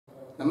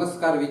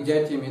નમસ્કાર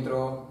વિદ્યાર્થી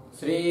મિત્રો,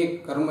 શ્રી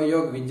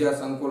કર્મયોગ વિદ્યા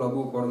સંકુલ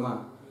habukwadમાં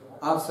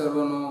આપ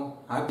સર્વનું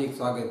હાર્દિક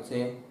સ્વાગત છે।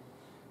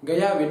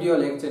 ગયા વિડિયો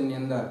લેક્ચરની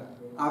અંદર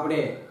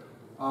આપણે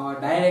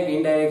ડાયરેક્ટ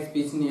ઇનડાયરેક્ટ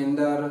સ્પીચની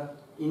અંદર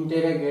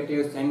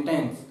ઇન્ટરોગેટિવ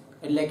સેન્ટેન્સ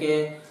એટલે કે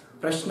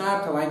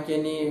પ્રશ્નાર્થ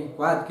વાક્યની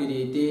વાત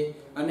કરી હતી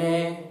અને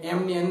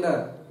એમની અંદર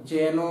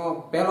જે એનો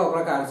પહેલો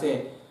પ્રકાર છે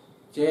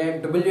જે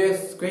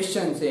WS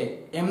ક્વેશ્ચન છે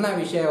એમના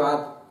વિશે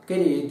વાત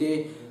કરી હતી।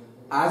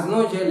 આજનો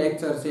જે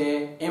લેક્ચર છે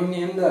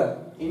એમની અંદર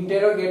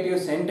ઇન્ટરોગેટિવ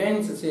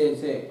સેન્ટેન્સ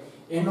છે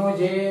એનો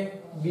જે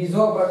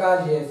બીજો પ્રકાર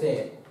જે છે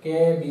કે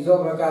બીજો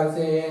પ્રકાર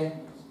છે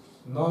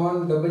non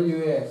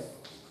WS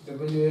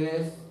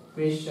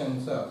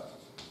questions.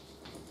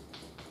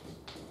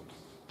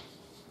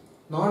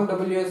 Non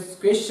WS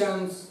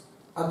questions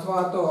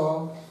અથવા તો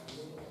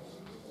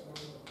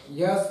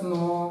yes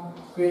no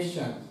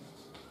question,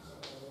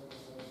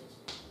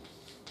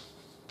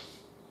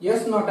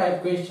 yes no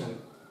type question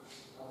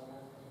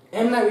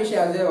એમના વિશે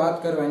આજે વાત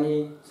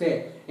કરવાની છે।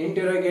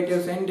 ઇન્ટરોગેટિવ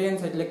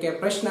સેન્ટેન્સ એટલે કે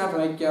પ્રશ્નાર્થ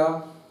વાક્ય।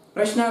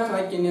 પ્રશ્નાર્થ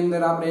વાક્યની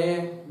અંદર આપણે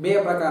બે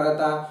પ્રકાર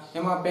હતા,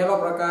 એમાં પહેલો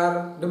પ્રકાર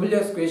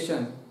WS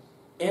ક્વેશ્ચન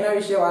એના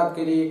વિશે વાત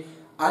કરી।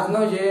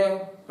 આજનો જે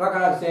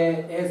પ્રકાર છે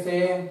એ છે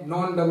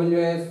નોન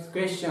WS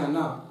ક્વેશ્ચન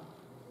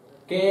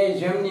કે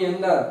જેમની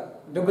અંદર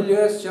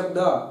WS શબ્દ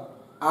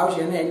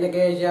આવશે ને, એટલે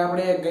કે જે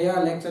આપણે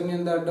ગયા લેક્ચરની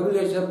અંદર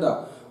WS શબ્દ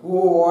who,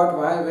 what,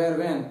 why, where,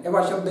 when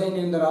એવા શબ્દ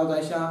એની અંદર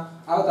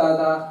આવતા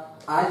હતા।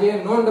 આ જે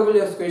નોન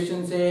WS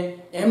ક્વેશ્ચન છે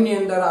એમની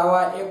અંદર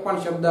આવા એક પણ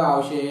શબ્દ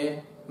આવશે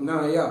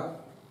નહીં।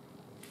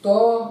 તો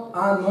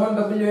આ નોન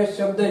WS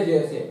શબ્દ જે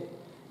છે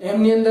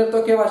એમની અંદર તો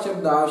કેવા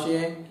શબ્દ આવશે,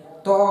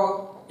 તો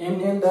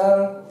એમની અંદર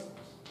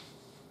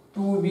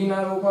ટુ બી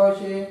ના રૂપ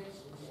આવશે,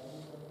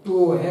 ટુ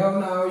હેવ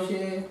ના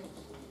આવશે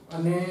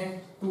અને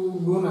ટુ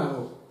ડુ ના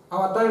રૂપ,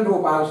 આવા ત્રણ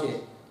રૂપ આવશે।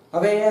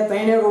 હવે એ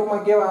ત્રણે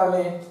રૂપમાં કેવા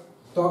આવે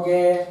તો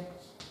કે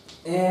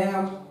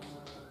એમ,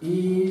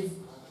 is,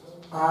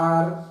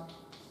 R,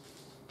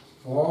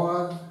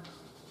 was,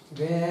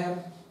 were,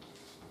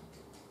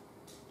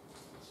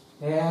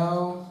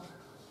 have,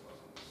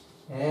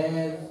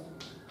 has,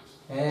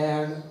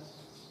 had,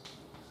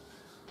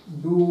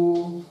 do,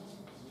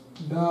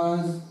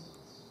 does,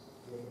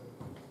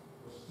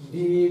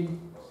 did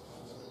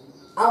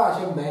આવા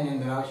શબ્દ એની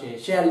અંદર આવશે।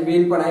 shall,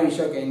 will પણ આવી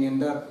શકે એની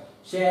અંદર,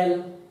 shall,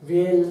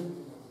 will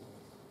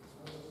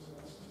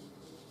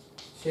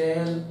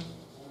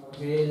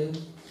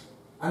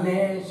અને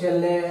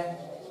છેલ્લે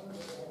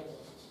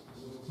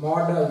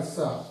મોડલ્સ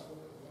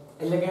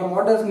એટલે કે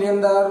મોડલ્સ ની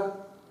અંદર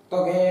તો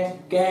કે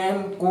can,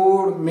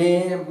 could,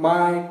 may,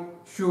 might,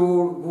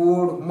 should,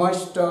 would,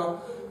 must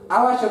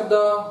આવા શબ્દ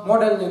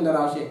મોડલ ની અંદર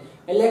આવશે।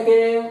 એટલે કે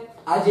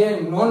આ જે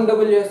નોન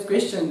WS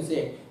ક્વેશ્ચન છે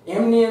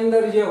એમની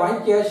અંદર જે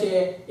વાક્ય છે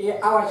એ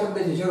આવા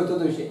શબ્દથી શરૂ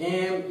થતું છે।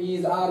 am,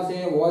 is, are છે,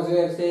 was,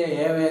 were છે,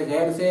 have, has,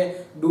 had છે,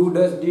 do,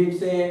 does, did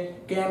છે,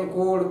 can,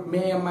 could,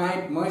 may,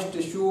 might, must,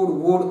 should,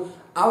 would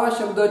આવા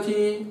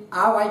શબ્દોથી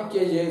આ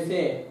વાક્ય જે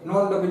છે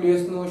નોન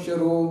WS નું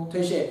શરૂ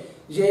થશે।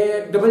 જે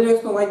WS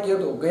નું વાક્ય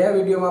હતું ગયા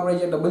વિડિયોમાં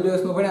આપણે જે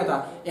WS નું ભણ્યા હતા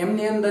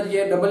એમની અંદર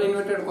જે ડબલ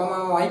ઇન્વર્ટેડ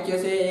કોમામાં વાક્ય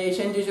છે એ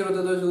શેનથી શરૂ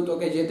થતું હતું તો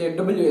કે જે તે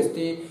WS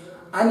થી।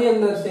 આની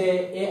અંદર છે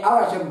એ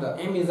આવા શબ્દ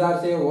am, is, are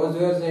છે, was,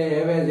 were છે,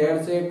 have, has,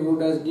 had છે, do,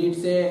 does, did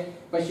છે,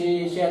 પછી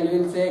shall,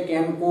 will છે,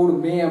 can, could,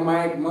 may,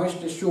 might,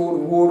 must, should,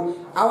 would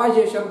આવા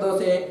જે શબ્દો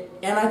છે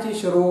એનાથી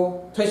શરૂ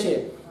થશે।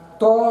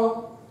 તો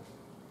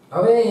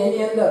હવે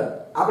એની અંદર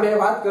આપણે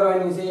વાત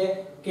કરવાની છે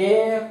કે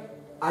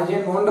આ જે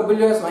નોન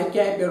WS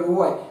વાક્ય આપેલું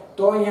હોય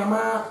તો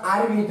એમાં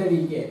આરવી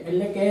તરીકે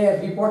એટલે કે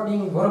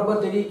રિપોર્ટિંગ વર્બ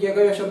તરીકે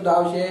કયો શબ્દ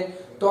આવશે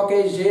તો કે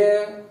જે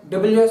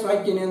WS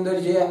વાક્યની અંદર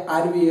જે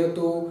આરવી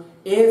હતું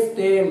એ જ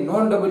તે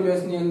નોન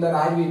WS ની અંદર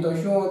આરવી તો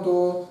શું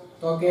હતું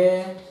તો કે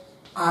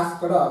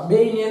આસ્કડ।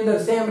 બેયની અંદર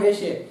સેમ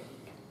રહેશે।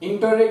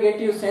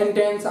 ઇન્ટરોગેટિવ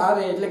સેન્ટેન્સ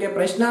આવે એટલે કે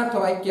પ્રશ્નાર્થ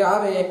વાક્ય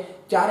આવે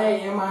ત્યારે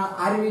એમાં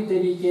આરવી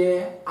તરીકે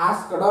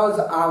આસ્કડ જ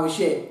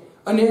આવશે।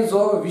 અને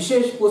જો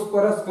વિશેષ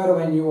પૂછપરછ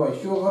કરવાની હોય,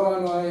 શું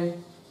કરવાનું હોય,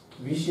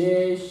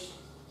 વિશેષ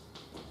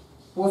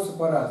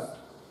પૂછપરછ,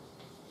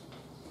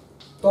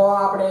 તો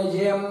આપણે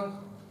જેમ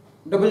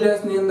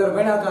WS ની અંદર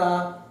ભણ્યા હતા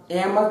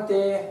એમ જ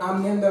તે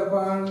આમની અંદર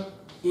પણ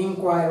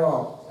ઇન્ક્વાયર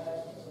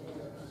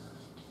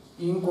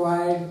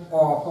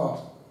ઓફ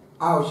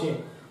આવશે।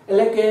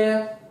 એટલે કે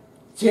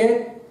જે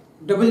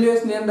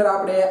WS ની અંદર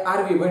આપણે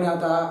આરવી ભણ્યા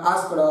હતા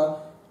આસ્કડ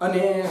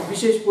અને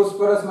વિશેષ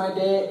પૂછપરછ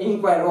માટે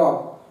ઇન્ક્વાયર ઓફ,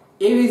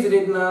 એવી જ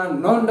રીતના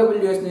નોન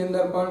WS ની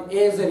અંદર પણ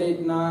એ જ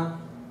રીતના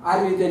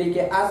આરવી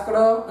તરીકે આસ્કડ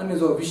અને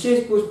જો વિશેષ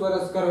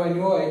પૂછપરછ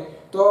કરવાની હોય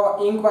તો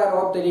ઇન્ક્વાયર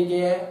ઓફ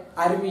તરીકે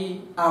આરવી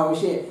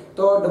આવશે।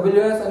 તો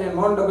WS અને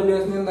નોન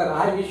WS ની અંદર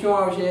આરવી શું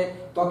આવશે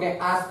તો કે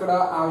આસ્કડ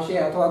આવશે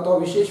અથવા તો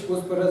વિશેષ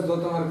પૂછપરછ જો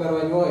તમારે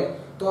કરવાની હોય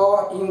તો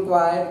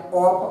ઇન્ક્વાયર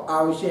ઓફ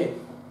આવશે।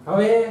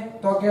 હવે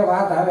તો કે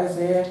વાત આવે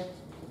છે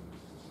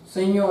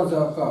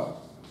સંયોજક।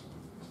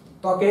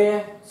 તો કે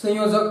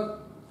સંયોજક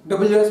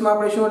WS માં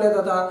આપણે શું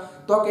લેતા હતા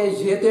તો કે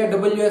જે તે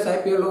WS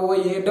આપેલો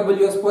હોય એ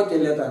WS પોતે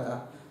લેતા હતા,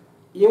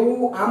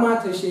 એવું આમાં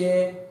થશે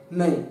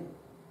નહીં।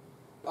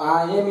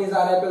 આ એમ ઇઝ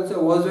આર આપેલ છે,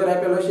 વોઝ વેર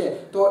આપેલો છે,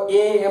 તો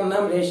એ એમ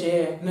નામ રહેશે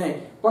નહીં.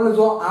 પણ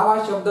જો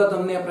આવા શબ્દ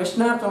તમને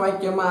પ્રશ્નાર્થ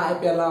વાક્યમાં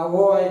આપેલા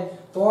હોય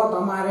તો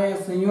તમારે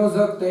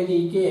સંયોજક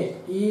તરીકે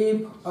if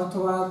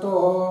અથવા તો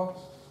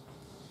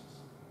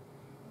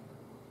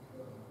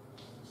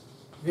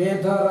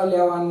whether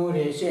લેવાનું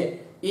રહેશે.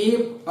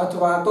 if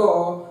અથવા તો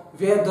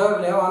whether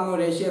લેવાનું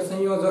રહેશે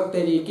સંયોજક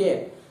તરીકે.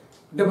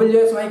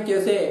 ws વાક્ય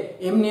છે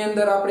એમની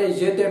અંદર આપણે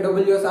જે તે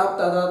ws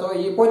આપતા હતા તો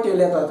એ પોતે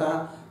લેતા હતા,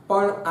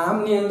 પણ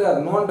આમની અંદર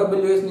નોન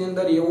ws ની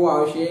અંદર એવું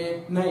આવશે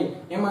નહીં.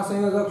 એમાં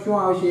સંયોજક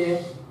શું આવશે?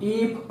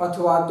 if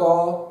અથવા તો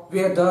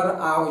whether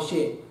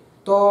આવશે.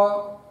 તો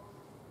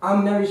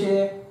આમના વિશે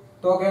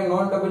તો કે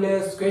નોન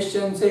ws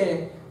ક્વેશ્ચન છે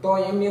તો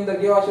એમની અંદર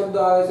કેવા શબ્દો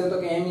આવે છે? તો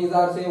કે એમ ઇઝ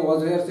આર છે,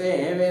 વોઝ વેર છે,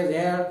 have has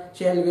head,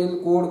 shell will,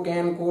 food,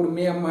 can, food,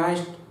 May,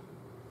 mast,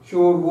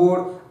 should,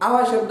 wood.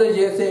 આવા શબ્દ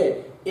જે છે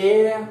એ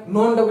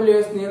નોન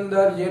ws ની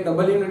અંદર જે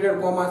ડબલ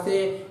ઇન્વર્ટેડ કોમા છે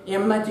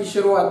એમનાથી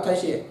શરૂઆત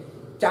થશે.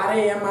 ચારે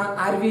એમાં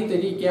આરવી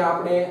તરીકે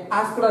આપણે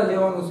આસ્કડા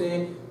લેવાનું છે.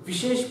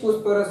 વિશેષ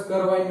પૂછપરછ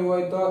કરવાની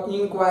હોય તો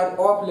ઇન્ક્વાયર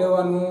ઓફ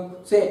લેવાનું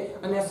છે,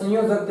 અને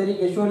સંયોજક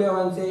તરીકે શું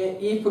લેવાનું છે?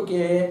 if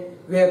કે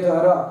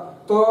whether.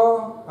 તો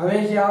હવે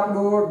જે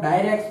આપણું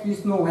ડાયરેક્ટ સ્પીચ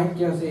નું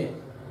વાક્ય છે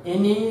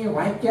એની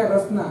વાક્ય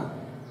રચના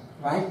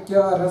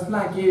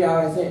કેવી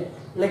આવે છે?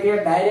 એટલે કે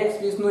ડાયરેક્ટ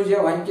સ્પીચ નું જે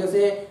વાક્ય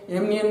છે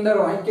એમની અંદર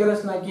વાક્ય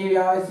રચના કેવી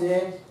આવે છે?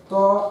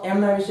 તો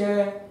એમના વિશે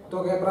તો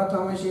કે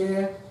પ્રથમ છે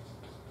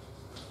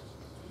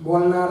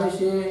બોલનાર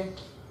છે,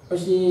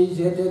 પછી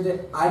જે તે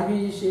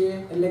આરવી છે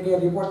એટલે કે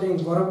રિપોર્ટિંગ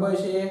વર્બ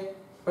છે,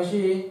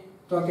 પછી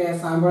તો કે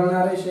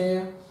સાંભળનાર છે,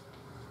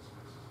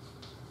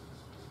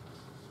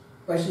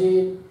 પછી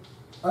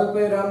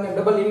અલ્પવિરામ ને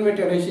ડબલ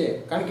ઇન્વર્ટેડ હશે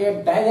કારણ કે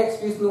ડાયરેક્ટ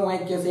સ્પીચ નું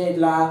વાક્ય છે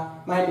એટલા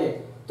માટે.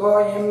 તો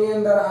એમની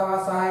અંદર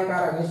આવા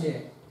સહાયકારક હશે,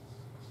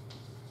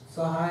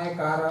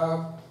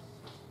 સહાયકારક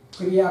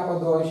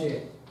ક્રિયાપદો હશે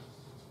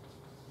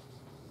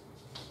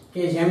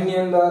કે જેમની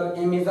અંદર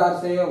એમ ઇઝ આર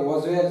છે,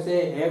 વોઝ વેર છે,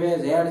 હેવ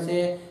હેઝ હેડ છે,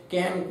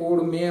 can,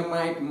 food, May,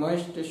 might,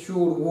 must,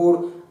 should,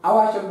 wood.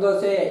 આવા શબ્દો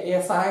છે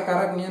એ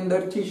સહાયકારક ની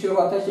અંદર થી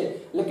શરૂઆત થશે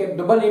એટલે કે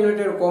ડબલ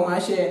ઇન્વર્ટેડ કોમા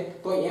હશે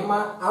તો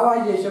એમાં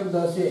આવા જે શબ્દ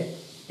છે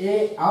એ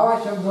આવા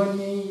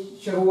શબ્દોની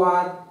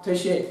શરૂઆત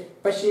થશે.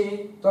 પછી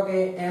તો કે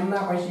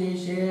એમના પછી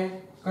છે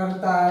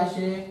કર્તા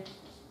હશે,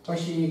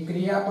 પછી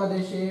ક્રિયાપદ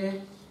હશે,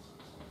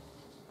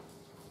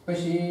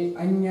 પછી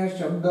અન્ય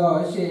શબ્દ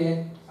હશે,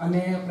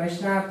 અને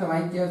પ્રશ્નાર્થ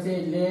વાક્ય છે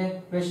એટલે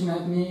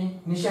પ્રશ્નાર્થની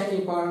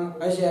નિશાની પણ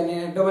હશે અને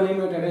ડબલ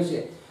ઇન્વર્ટેડ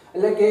હશે.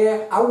 એટલે કે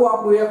આવું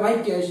આપણું એક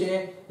વાક્ય હશે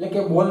એટલે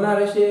કે બોલનાર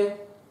હશે,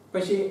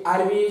 પછી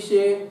આરવી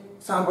છે,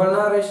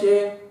 સાંભળનાર હશે,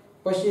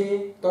 પછી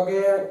તો કે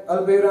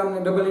અલ્પવિરામ ને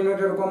ડબલ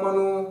ઇન્વર્ટેડ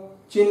કોમાનું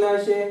ચિહ્ન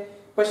હશે,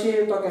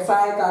 પછી તો કે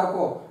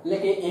સહાયકારકો એટલે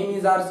કે એમ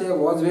ઇઝ આર છે,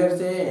 વોઝ વેર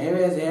છે, have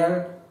has head,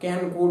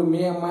 can, food,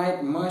 May, might,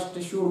 must,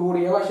 should,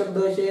 wood એવા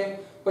શબ્દ છે.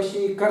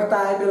 પછી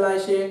કર્તા આપેલા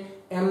છે,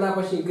 એમના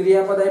પછી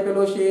ક્રિયાપદ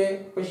આપેલો છે,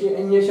 પછી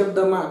અન્ય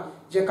શબ્દમાં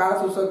જે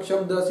કાળસૂચક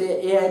શબ્દ છે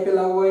એ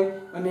આપેલા હોય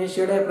અને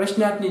છેડે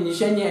પ્રશ્નાર્થની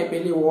નિશાની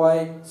આપેલી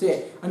હોય છે,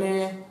 અને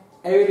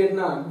એવી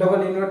રીતના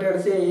ડબલ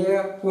ઇન્વર્ટેડ છે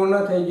એ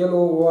પૂર્ણ થઈ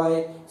ગયેલું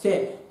હોય છે.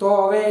 તો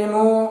હવે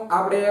એનું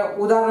આપણે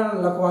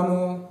ઉદાહરણ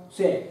લખવાનું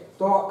છે.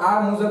 તો આ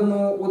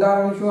મુજબનું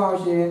ઉદાહરણ શું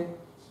આવશે?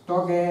 તો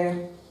કે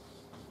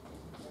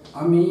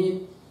Amit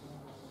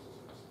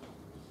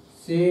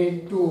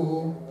said to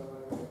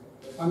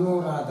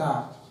Anuradha,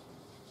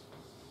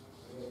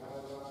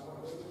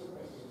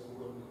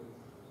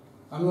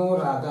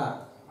 Anuradha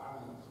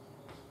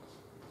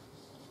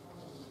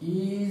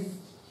is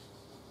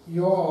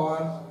your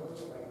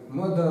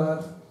mother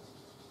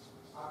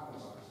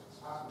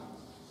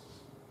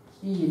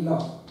ill,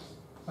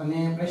 અને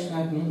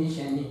પ્રશ્નાર્થની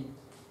નિશાની.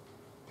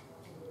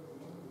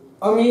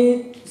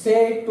 Amit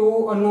said to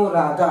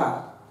Anuradha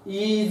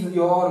is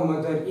your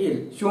mother ill,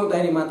 શું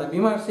તારી માતા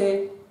બીમાર છે?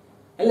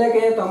 એટલે કે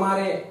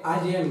તમારે આ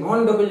જે નોન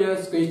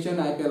ws ક્વેશ્ચન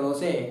આપેલો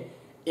છે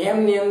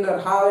એમની અંદર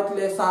હાવ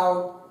એટલે સાવ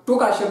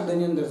ટૂંકા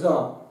શબ્દની અંદર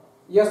જવાબ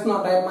યસ નો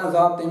ટાઈપમાં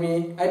જવાબ તમે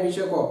આપી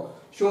શકો.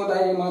 શું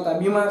તારી માતા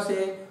બીમાર છે?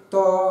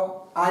 તો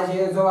આ જે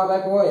જવાબ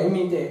આપ્યો હોય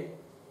અમિતે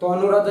તો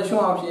અનુરાધા શું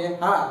આવશે?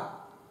 હા.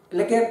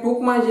 એટલે કે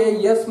ટૂંકમાં જે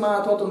યસ માં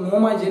અથવા તો નો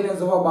માં જેને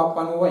જવાબ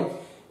આપવાનો હોય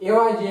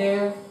એવા જે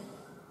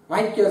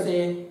વાક્ય છે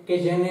કે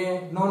જેને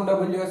નોન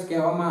ws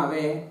કહેવામાં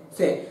આવે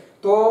છે.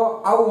 તો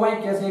આવું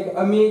વાક્ય છે કે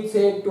Amit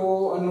said to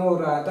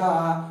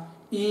Anuradha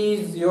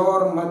is your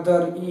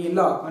mother ill,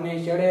 અને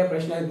છેડે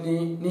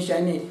પ્રશ્નાર્થની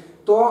નિશાની.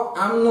 તો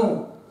આમનું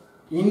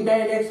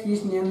ઇનડાયરેક્ટ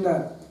સ્પીચ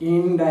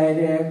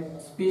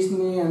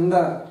ની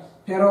અંદર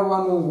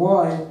ફેરવવાનું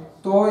હોય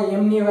તો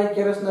એમની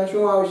વાક્ય રચના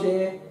શું આવશે?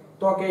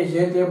 તો કે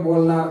જે તે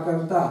બોલનાર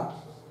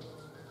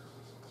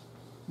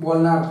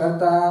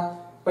કરતા,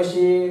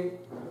 પછી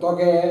તો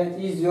કે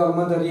is your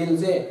mother ill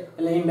છે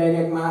એટલે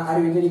ઇનડાયરેક્ટ માં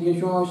આરવી તરીકે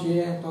શું આવશે?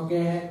 તો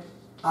કે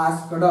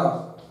asked,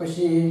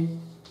 પછી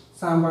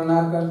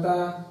સાંભળનાર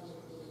કરતા,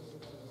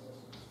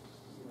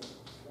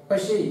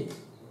 પછી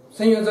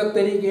સંયોજક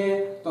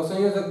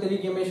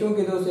તરીકે મેં શું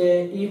કીધું છે?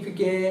 if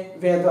કે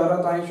whether.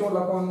 તો અહીં શું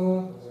લખવાનું?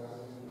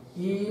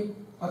 if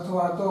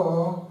અથવા તો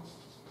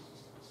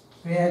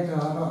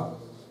whether.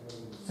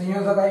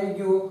 સંયોજક આવી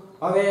ગયું.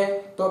 હવે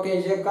તો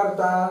કે જે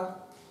કર્તા,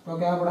 તો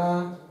કે આપણા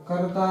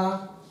કર્તા,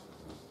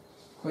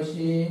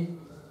 પછી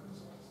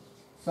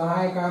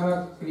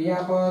સહાયકારક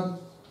ક્રિયાપદ,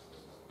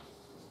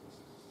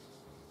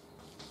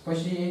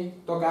 પછી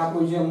તો કે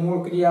આપણું જે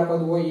મૂળ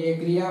ક્રિયાપદ હોય એ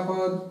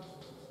ક્રિયાપદ,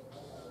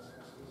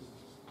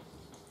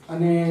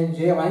 અને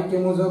જે વાક્ય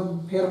મુજબ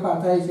ફેરફાર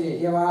થાય છે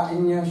એવા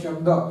અન્ય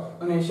શબ્દ,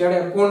 અને છેડે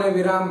પૂર્ણ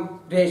વિરામ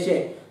રહેશે.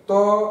 તો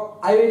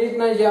આવી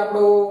રીતના જે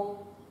આપણું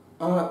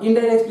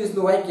ઇનડાયરેક્ટ સ્પીચ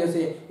નું વાક્ય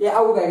છે એ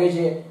આવું કાંઈ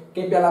છે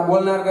કે પેલા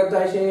બોલનાર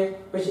કરતા છે,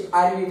 પછી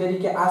આરવી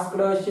તરીકે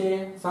આસ્કડ છે,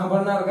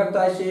 સાંભળનાર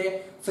કરતા છે,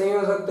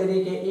 સંયોજક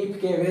તરીકે ઇફ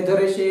કે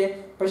વેધર છે,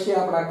 પછી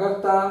આપણા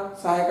કર્તા,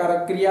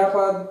 સહાયકારક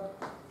ક્રિયાપદ,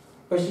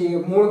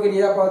 પછી મૂળ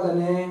ક્રિયાપદ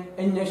અને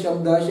અન્ય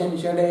શબ્દ હશે ને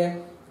છેડે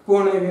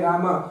પૂર્ણ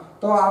વિરામ.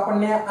 તો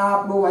આપણને આ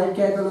આપણું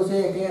વાક્ય આપેલું છે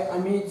કે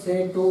Amit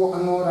said to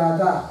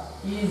Anuradha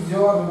is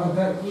your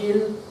mother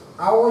ill.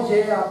 આવો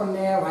જે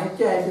આપણને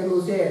વાક્ય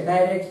આપેલું છે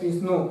ડાયરેક્ટ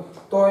સ્પીચ નું,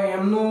 તો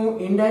એમનું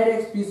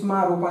ઇનડાયરેક્ટ સ્પીચ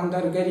માં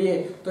રૂપાંતર કરીએ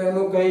તો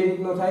એનું કઈ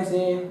રીતનું થાય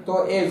છે તો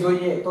એ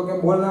જોઈએ. તો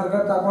કે બોલનાર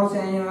કરતા કોણ છે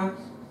અહીંયા,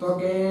 તો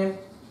કે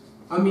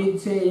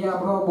અમિત છે એ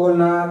આપણો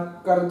બોલનાર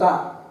કરતા.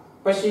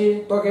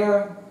 પછી તો કે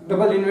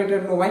ડબલ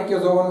ઇન્વર્ટેડ નું વાક્ય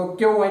જોવાનું,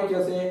 કેવું વાક્ય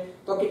છે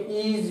તો કે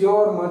is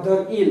your mother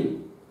ill,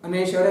 અને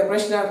છેડે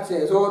પ્રશ્નાર્થ છે.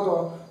 જો તો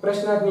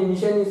પ્રશ્નાર્થની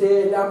નિશાની છે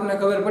એટલે આપણને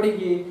ખબર પડી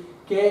ગઈ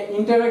કે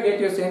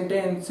ઇન્ટરોગેટિવ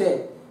સેન્ટેન્સ છે.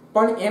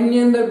 પણ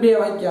એમની અંદર બે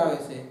વાક્ય આવે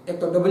છે, એક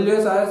તો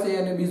WS આવે છે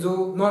અને બીજું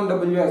નોન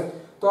WS.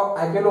 તો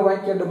આપેલું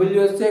વાક્ય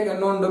WS છે કે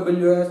નોન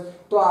WS,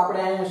 તો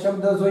આપણે અહીંયા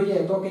શબ્દ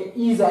જોઈએ તો કે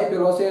is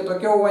આપેલો છે, તો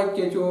કેવું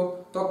વાક્ય છે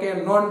તો કે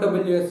નોન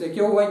WS છે.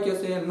 કેવું વાક્ય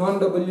છે નોન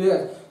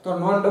WS. તો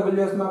નોન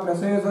WS માં આપણે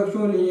સંયોજક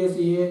શું લઈએ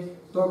છીએ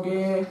તો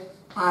કે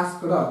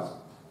આસ્કડ.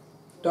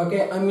 તો કે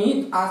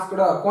અમિત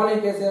આસ્કડ કોને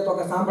કહે છે તો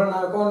કે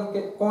સાંભળનાર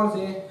કોણ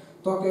છે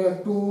તો કે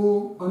ટુ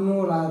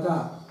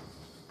અનુરાધા.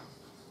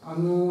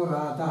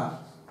 અનુરાધા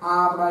આ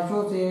આપણા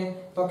શું છે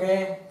તો કે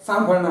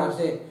સાંભળનાર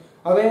છે.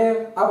 હવે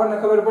આપણને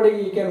ખબર પડી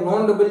ગઈ કે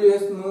નોન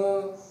WS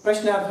નું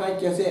પ્રશ્નાર્થ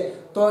વાક્ય છે,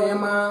 તો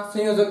એમાં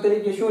સંયોજક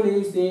તરીકે શું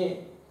લઈએ છે,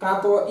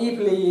 કાં તો if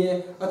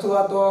લઈએ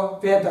અથવા તો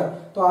whether.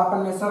 તો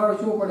આપણને સરળ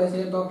શું પડે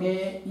છે તો કે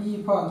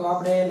if. તો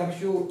આપણે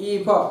લખશું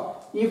if.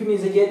 if ની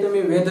જગ્યાએ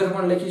તમે whether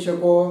પણ લખી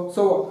શકો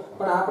છો,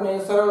 પણ આપણે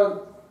સરળ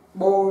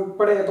બહુ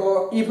પડે તો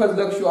if જ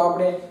લખશું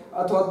આપણે,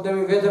 અથવા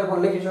તમે whether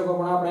પણ લખી શકો,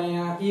 પણ આપણે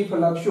અહીંયા if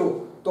લખશું.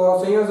 તો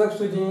સંયોજક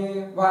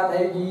સુધી વાત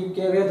આવી ગઈ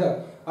કે whether.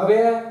 હવે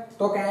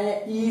તો કે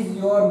અહીંયા is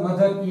your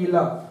mother ill.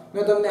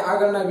 મેં તમને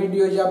આગળના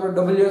વિડિયો જે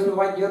આપણો WS નું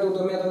વાક્ય હતું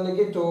તો મેં તમને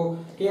કીધું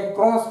કે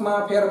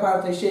ક્રોસમાં ફેરફાર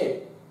થશે.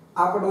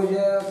 આપણું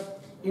જે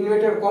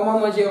ઇન્વર્ટેડ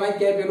કોમામાં જે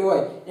વાક્ય આપેલું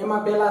હોય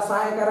એમાં પહેલા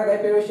સહાયકારક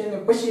આપેલો છે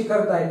અને પછી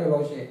કર્તા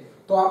આપેલો છે.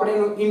 તો આપણે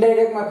એનું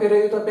ઇનડાયરેક્ટ માં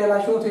ફેરવ્યું તો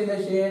પહેલા શું થઈ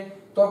જશે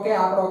તો કે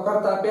આપણો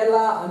કર્તા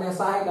પહેલા અને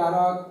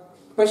સહાયકારક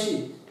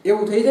પછી,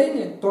 એવું થઈ જાય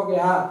ને. તો કે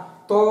હા,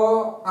 તો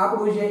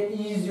આપણું જે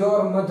is your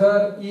mother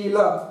ill,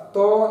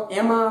 તો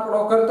એમાં આપણો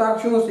કર્તા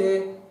શું છે,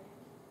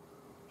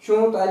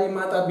 શું તારી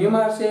માતા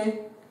બીમાર છે,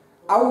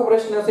 આવો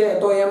પ્રશ્ન છે.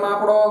 તો એમાં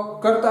આપણો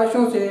કર્તા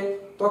શું છે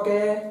તો કે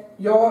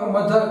your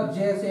mother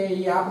જે છે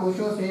એ આપણું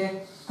શું છે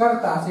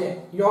કર્તા છે.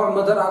 your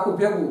mother આખું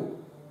ભેગું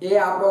એ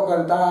આપણો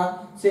કર્તા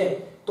છે.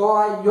 તો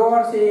આ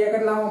your છે એ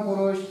કેટલામો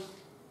પુરુષ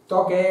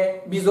તો કે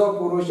બીજો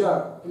પુરુષ,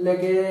 એટલે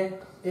કે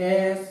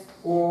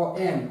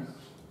SON.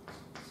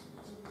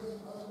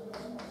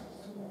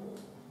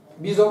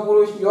 બીજો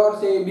પુરુષ યોર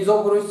છે, બીજો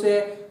પુરુષ છે,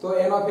 તો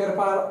એનો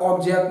ફેરફાર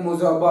ઓબ્જેક્ટ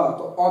મુજબ.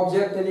 તો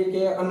ઓબ્જેક્ટ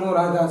તરીકે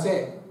અનુરાધા છે,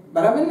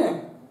 બરાબર ને,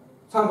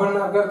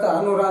 સાંભળનાર કરતા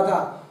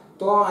અનુરાધા.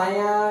 તો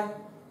અહીંયા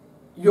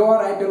યોર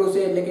આપેલું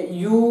છે એટલે કે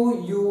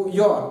યુ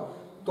યોર.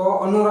 તો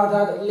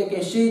અનુરાધા એટલે કે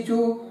she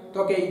છું,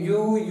 તો કે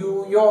યુ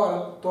યોર.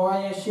 તો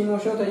અહીંયા she નું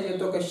શું થઈ જશે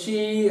તો કે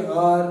she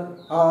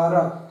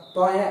her.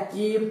 તો અહીંયા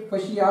if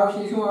પછી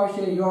આવશે શું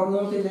આવશે યોર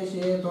નું થઈ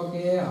જશે તો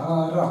કે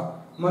her.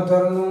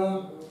 મધર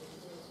નું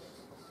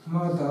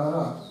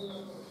mother.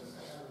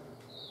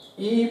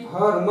 if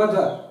her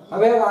mother.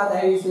 હવે વાત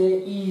આવી છે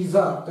is.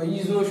 તો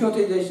is નું શું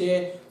થઈ જશે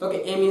તો કે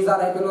am is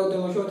are આપેલો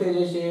તો શું થઈ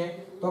જશે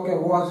તો કે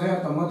was.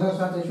 તો મધર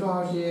સાથે શું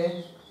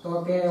આવશે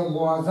તો કે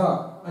was,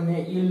 અને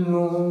ill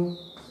નું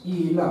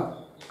ill.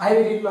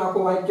 આવી રીતનું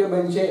આખું વાક્ય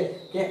બનશે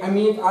કે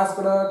Amit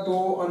asked to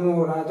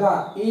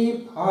Anuradha if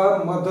her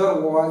mother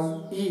was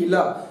ill.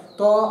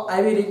 તો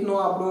આવી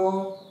રીતનું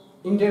આપણું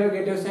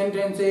ઇન્ટરોગેટિવ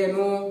સેન્ટેન્સ છે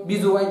એનું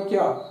બીજું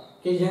વાક્ય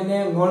કે જેને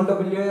નોન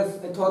WS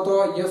અથવા તો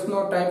યસ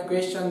નો ટાઈપ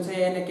ક્વેશ્ચન છે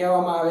એને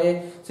કહેવામાં આવે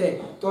છે.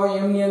 તો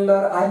એમની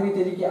અંદર આરવી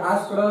તરીકે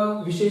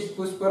આસ્કડ વિશેષ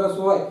પૂછપરછ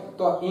હોય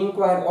તો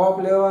ઇન્ક્વાયર ઓફ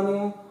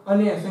લેવાનું,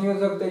 અને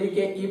સંયોજક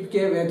તરીકે if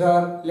કે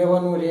whether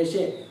લેવાનું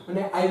રહેશે.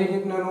 અને આવી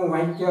રીતનું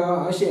વાક્ય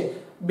હશે.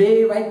 બે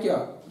વાક્ય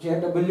જે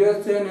WS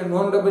છે અને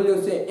નોન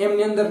WS છે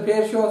એમની અંદર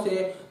ફેર શું છે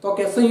તો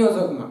કે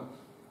સંયોજકમાં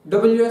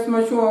WS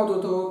માં શું આવતું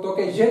હતું તો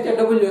કે જે તે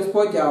WS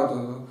પોતે આવતું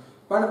હતું,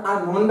 પણ આ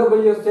નોન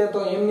WS છે તો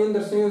એમની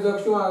અંદર સંયોજક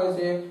શું આવે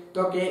છે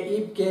તો કે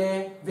if કે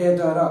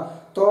whether.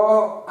 તો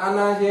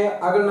આના જે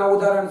આગળના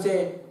ઉદાહરણ છે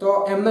તો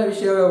એમના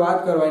વિશે હવે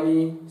વાત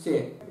કરવાની છે.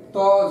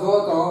 તો જો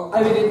તો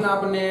આવી રીતના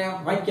આપણને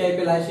વાક્ય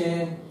આપેલા છે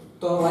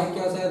તો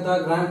વાક્ય છે the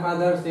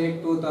grandfather said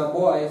to the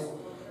boys,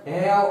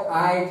 have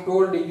I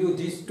told you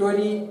this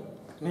story?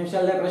 ને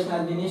છેલ્લે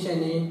પ્રશ્નાર્થની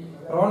નિશાની.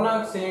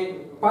 રોનક said,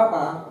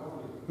 Papa,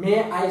 may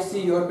I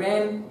see your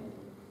pen?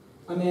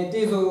 અને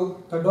ત્રીજું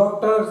the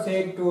doctor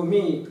said to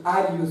me,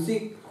 are you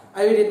sick?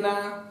 આવી રીતના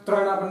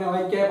ત્રણ આપણને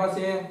વાક્ય આપ્યા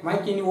છે.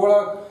 વાક્યની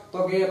ઓળખ તો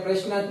કે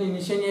પ્રશ્નાર્થની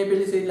નિશાની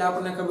આપેલી છે એટલે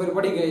આપણને ખબર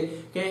પડી ગઈ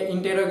કે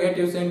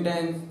ઇન્ટેરોગેટિવ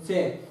સેન્ટેન્સ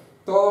છે.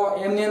 તો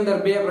એમની અંદર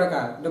બે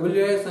પ્રકાર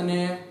WS અને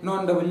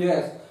નોન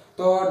WS.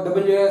 તો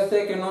WS છે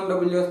કે નોન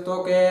WS તો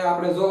કે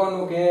આપણે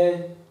જોવાનું કે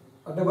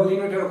ડબલ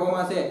ઇન્વર્ટેડ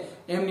કોમા છે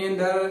એમની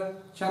અંદર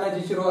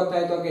શાનાથી શરૂઆત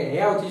થાય તો કે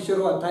હેવ થી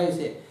શરૂઆત થાય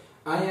છે.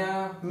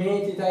 અહીંયા મે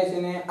થી થાય છે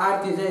ને આર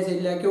થી થાય છે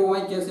એટલે કેવું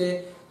વાક્ય છે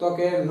તો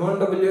કે નોન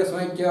WS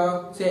વાક્ય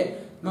છે.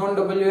 નોન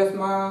WS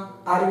માં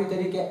આરવી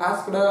તરીકે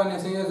આસ્કડ અને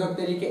સંયોજક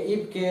તરીકે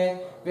ઇફ કે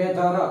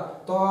વેધર.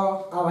 તો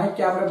આ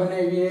વાક્ય આપણે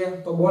બનાવીએ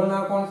તો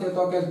બોલનાર કોણ છે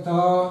તો કે ધ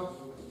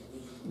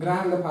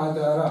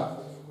ગ્રાન્ડફાધર.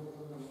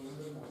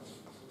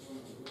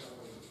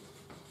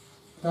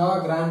 ધ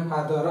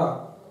ગ્રાન્ડફાધર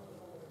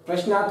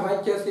પ્રશ્નાર્થ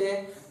વાક્ય છે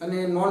અને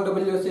નોન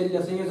WS છે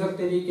એટલે સંયોજક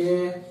તરીકે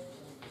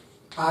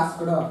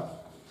આસ્કડ.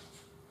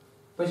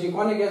 પછી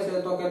કોને કહે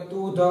છે તો કે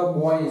to the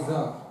boys.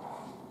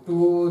 To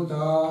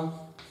the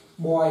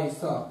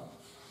boys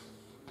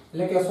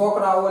એટલે કે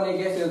છોકરાઓને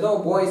કહે છે. જો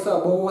બોયઝ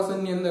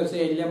બહુવચનની અંદર છે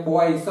એટલે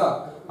બોયઝ.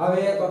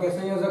 હવે તો કે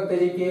સંયોજક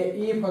તરીકે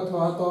ઇફ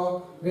અથવા તો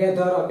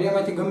વેધર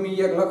બેમાંથી ગમે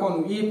એક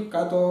લખવાનું ઇફ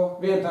કાં તો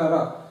વેધર.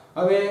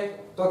 હવે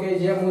તો કે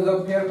જે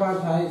મુજબ ફેરફાર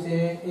થાય છે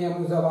એ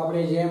મુજબ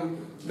આપણે જેમ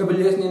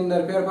WS ની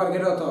અંદર ફેરફાર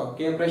કર્યો હતો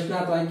કે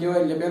પ્રશ્નાર્થ વાક્ય હોય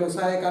એટલે પેલું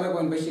સહાયકારક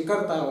હોય પછી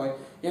કરતા હોય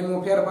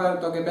એનું ફેરફાર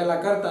તો કે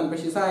પહેલા કરતા ને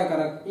પછી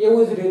સહાયકારક.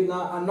 એવું જ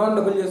રીતના આ નોન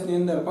WS ની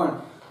અંદર પણ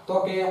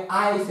તો કે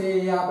આઈ છે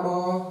એ આપણો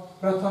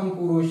પ્રથમ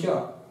પુરુષ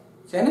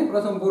છે ને.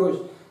 પ્રથમ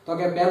પુરુષ તો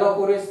કે પહેલો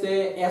પુરુષ છે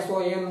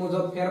SON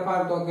મુજબ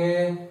ફેરફાર તો કે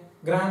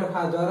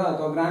ગ્રાન્ડફાધર.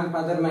 તો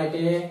ગ્રાન્ડફાધર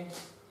માટે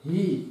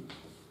હી.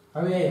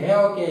 હવે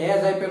હેવ કે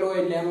હેઝ આપેલું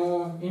હોય એટલે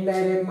એનું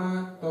ઇનડાયરેક્ટ માં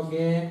તો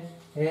કે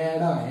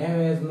હેડ.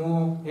 હેઝ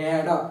નું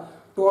હેડ.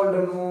 ટોલ્ડ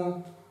નું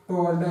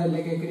ટોલ્ડ એટલે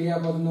કે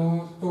ક્રિયાપદ નું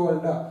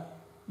ટોલ્ડ.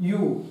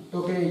 યુ તો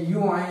કે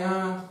યુ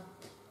અહીંયા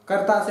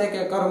કરતા છે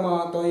કે કર્મ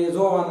તો એ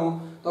જોવાનું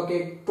તો કે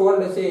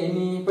ટોલ્ડ છે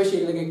એની પછી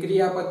એટલે કે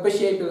ક્રિયાપદ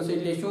પછી આપેલું છે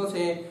એટલે શું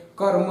છે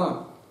કર્મ.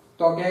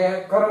 તો કે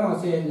કર્મ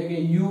છે એટલે કે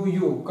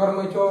યુ કર્મ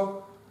છો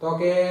તો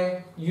કે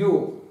યુ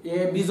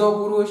એ બીજો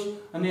પુરુષ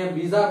અને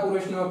બીજા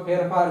પુરુષનો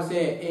ફેરફાર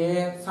છે એ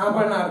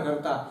સાંભળનાર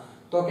કરતા.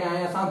 તો કે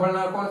અહીંયા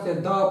સાંભળનાર કોણ છે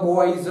ધ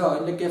બોયઝ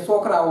એટલે કે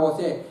છોકરાઓ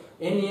છે.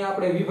 એની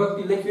આપણે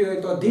વિભક્તિ લખવી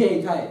હોય તો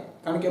ધ્યેય થાય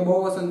કારણ કે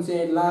બહુવચન છે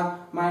એટલા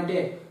માટે.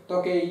 તો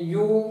કે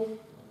યુ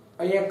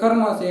અહીંયા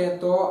કર્મ છે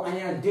તો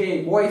અહીંયા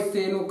ધ્યેય બોયઝ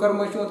છે એનું કર્મ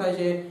શું થાય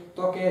છે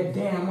તો કે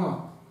ધેમ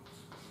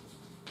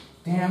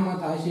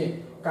થાય છે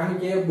કારણ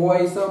કે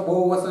બોયઝ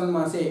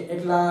બહુવચનમાં છે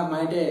એટલા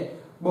માટે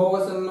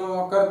બહુવચનનો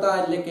કરતા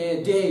એટલે કે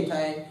ધ્યેય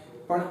થાય.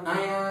 પણ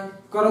અહીંયા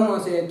કર્મ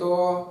છે તો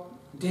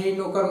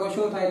ધ્યેયનું કર્મ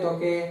શું થાય તો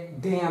કે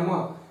ધેમ.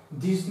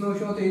 ધીસ નું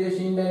શું થઈ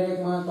જશે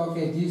ઇનડાયરેક્ટ માં તો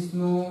કે ધીસ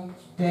નું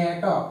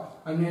ધેટ.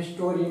 અને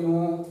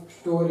સ્ટોરીનું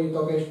સ્ટોરી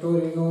તો કે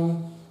સ્ટોરીનું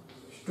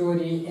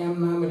સ્ટોરી એમ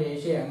નામ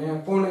રહેશે અને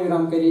પૂર્ણ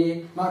વિરામ કરી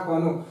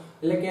નાખવાનું.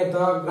 એટલે કે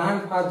the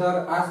grandfather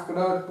asked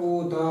to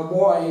the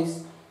boys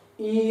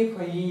if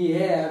he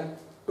head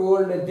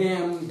told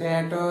them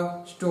that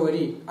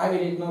story.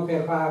 આવી રીતનો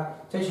ફેરફાર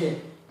થશે.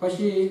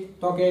 પછી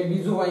તો કે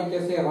બીજું વાક્ય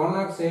છે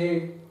રોનક છે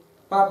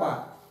પાપા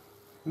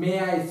મે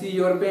આઈ સી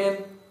યોર પેન.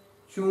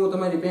 શું હું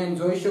તમારી પેન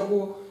જોઈ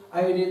શકું?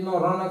 આવી રીતનો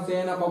રોનક છે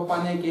એના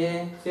પપ્પાને કહે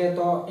છે.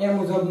 તો એ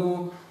મુજબનું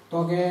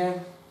તો કે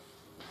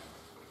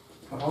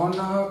રોનક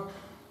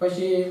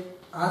પછી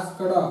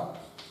આસ્કડ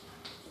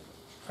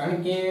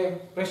કારણ કે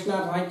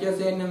પ્રશ્નાર્થ વાક્ય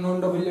છે અને નોન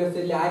WS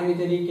એટલે આરવી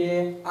તરીકે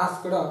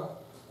આસ્કડ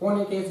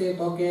કોને કહે છે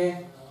તો કે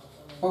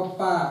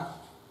પપ્પા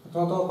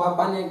તો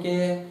પાપાને કહે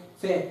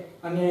છે.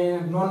 અને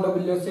નોન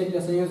WS એટલે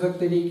સંયોજક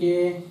તરીકે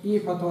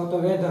ઇફ અથવા તો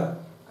વેધર.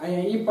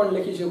 અહીંયા ઈ પણ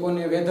લખી શકો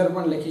ને વેધર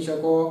પણ લખી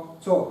શકો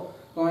છો.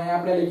 તો અહીંયા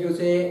આપણે લખ્યું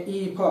છે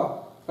ઇફ.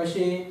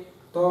 પછી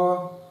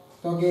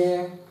તો કે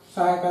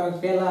સહાયકારક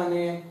પહેલા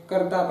ને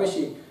કરતા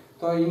પછી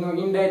તો એનો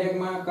ઇનડાયરેક્ટ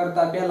માં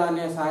કરતા પહેલા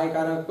ને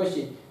સહાયકારક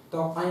પછી. તો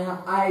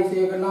અહીંયા આઈ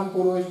છે કેટલામ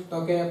પુરુષ તો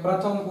કે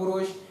પ્રથમ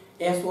પુરુષ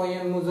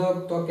SON મુજબ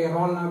તો કે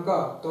રોનક.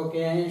 તો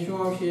કે અહીં શું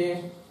આવશે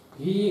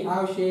હી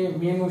આવશે.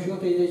 મેનું શું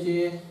થઈ જશે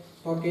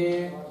તો કે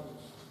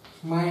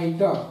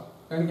માઇટ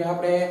કારણ કે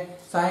આપણે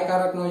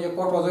સહાયકારકનો જે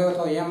કોઠો જોયો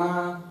હતો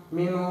એમાં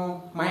મેનું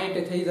માઇટ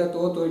થઈ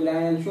જતું હતું એટલે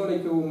અહીંયા શું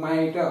લખ્યું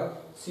માઇટ.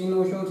 સી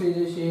નું શું થઈ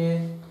જશે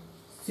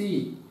સી.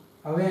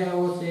 હવે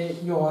આવો છે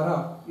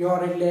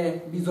યોર એટલે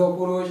બીજો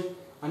પુરુષ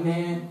અને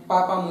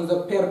પાપા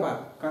મુજબ ફેરફાર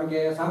કારણ કે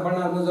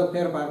સાંભળનાર મુજબ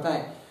ફેરફાર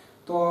થાય.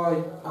 તો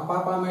આ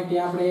પાપા માટે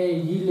આપણે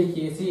હી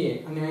લખીએ છીએ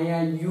અને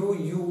અહીંયા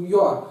યુ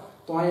યોર.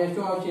 તો અહીંયા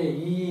શું આવશે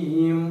હી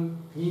હિમ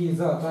હીઝ.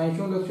 તો અહીં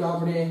શું લખશું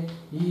આપણે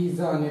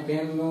હીઝ અને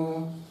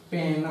પેનનું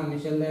પેન અને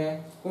છેલ્લે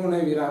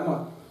પૂર્ણ વિરામ.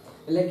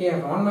 એટલે કે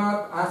રોનક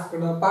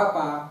asked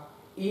papa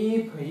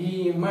if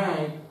he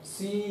might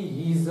see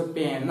his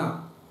pen.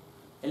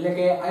 એટલે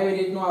કે આવી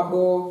રીતનું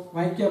આપણું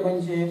વાક્ય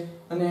બનશે.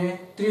 અને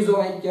ત્રીજો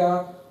વાક્ય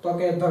તો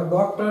કે the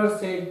doctor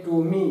said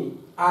to me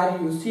are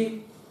you સિક,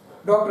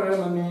 ડોક્ટરે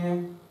મને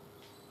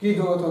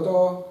કીધું અથવા તો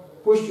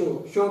પૂછ્યું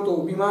શું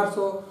તું બીમાર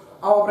છો,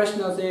 આવો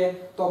પ્રશ્ન છે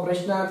તો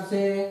પ્રશ્નાર્થ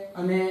છે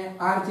અને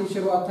આર થી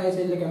શરૂઆત થાય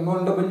છે એટલે કે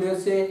નોન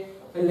ડબલ્યુએસ છે,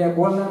 એટલે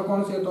બોલનાર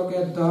કોણ છે તો કે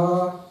ધ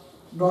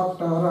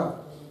ડોક્ટર,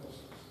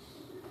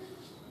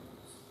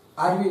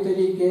 આરવી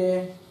તરીકે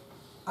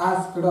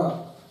આસ્કડ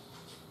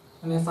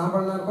અને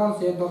સાંભળનાર કોણ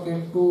છે તો કે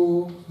ટુ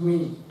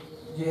મી,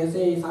 જે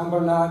છે એ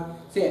સાંભળનાર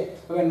છે.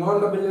 હવે નોન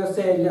ડબલ્યુએસ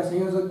છે એટલે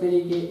સંયોજક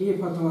તરીકે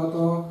ઇફ અથવા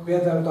તો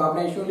વેધર, તો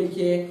આપણે શું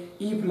લખીએ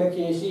ઇફ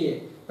લખીએ છીએ.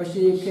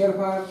 પછી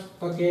ફેરફાર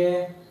તો કે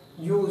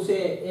યુ છે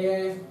એ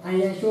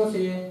અહીંયા શું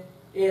છે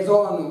એ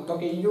જોવાનું, તો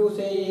કે યુ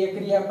છે એ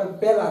ક્રિયાપદ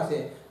પહેલા છે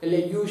એટલે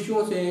યુ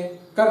શું છે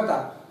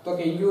કરતા, તો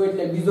કે યુ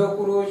એટલે બીજો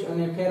પુરુષ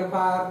અને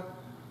ફેરફાર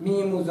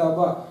મી મુજબ,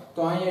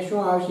 તો અહીંયા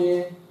શું આવશે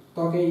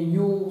તો કે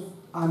યુ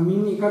આ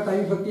મી ની કરતા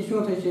વિભક્તિ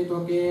શું થશે તો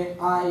કે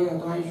આય,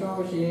 તો અહીં શું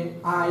આવશે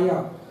આય.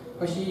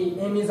 પછી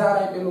એમ ઇઝ આર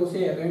આપેલું છે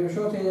તો એનું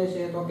શું થઈ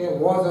જશે તો કે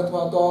વોઝ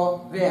અથવા તો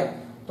વેર,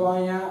 તો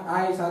અહીંયા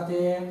આય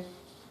સાથે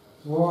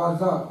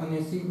વોઝ અને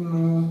સિક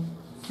નું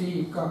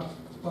સિક,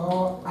 તો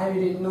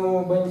આવી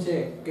રીતનું બનશે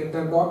કે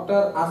the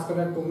doctor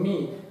asked to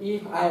me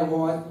if I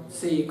was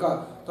સિક.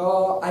 તો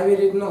આવી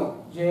રીતનું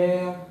જે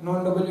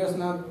નોન ડબલ્યુએસ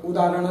ના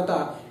ઉદાહરણ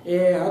હતા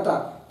એ હતા.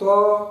 તો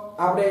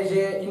આપણે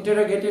જે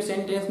ઇન્ટરોગેટિવ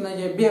સેન્ટેન્સના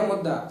જે બે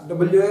મુદ્દા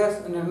ડબલ્યુએસ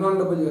અને નોન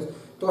ડબલ્યુએસ,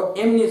 તો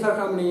એમની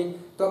સરખામણી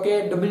તો કે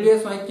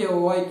ડબલ્યુએસ વાક્ય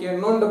હોય કે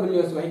નોન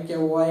ડબલ્યુએસ વાક્ય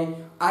હોય,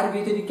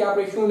 આરબી તરીકે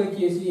આપણે શું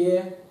લખીએ છીએ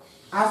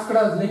આસ્કડ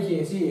જ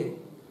લખીએ છીએ.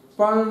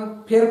 પણ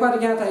ફેરફાર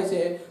ક્યાં થાય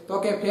છે તો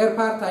કે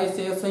ફેરફાર થાય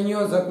છે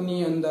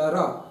સંયોજકની અંદર.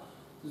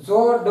 જો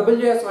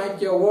ડબલ્યુએસ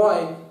વાક્ય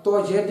હોય તો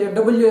જે તે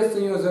ડબલ્યુએસ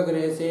સંયોજક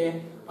રહેશે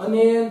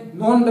અને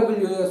નોન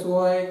ડબલ્યુએસ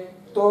હોય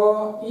તો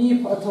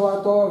ઇફ અથવા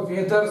તો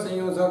વેધર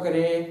સંયોજક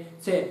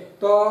રહેશે.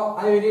 તો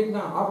આવી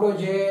રીતના આપણો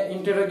જે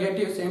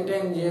ઇન્ટરોગેટિવ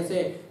સેન્ટેન્સ જે છે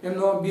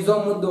એમનો બીજો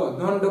મુદ્દો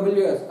નોન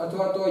ડબલ્યુએસ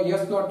અથવા તો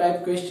યસ નો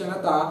ટાઈપ ક્વેશ્ચન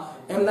હતા,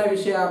 એમના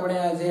વિશે આપણે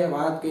આજે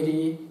વાત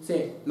કરી છે.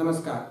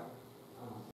 નમસ્કાર.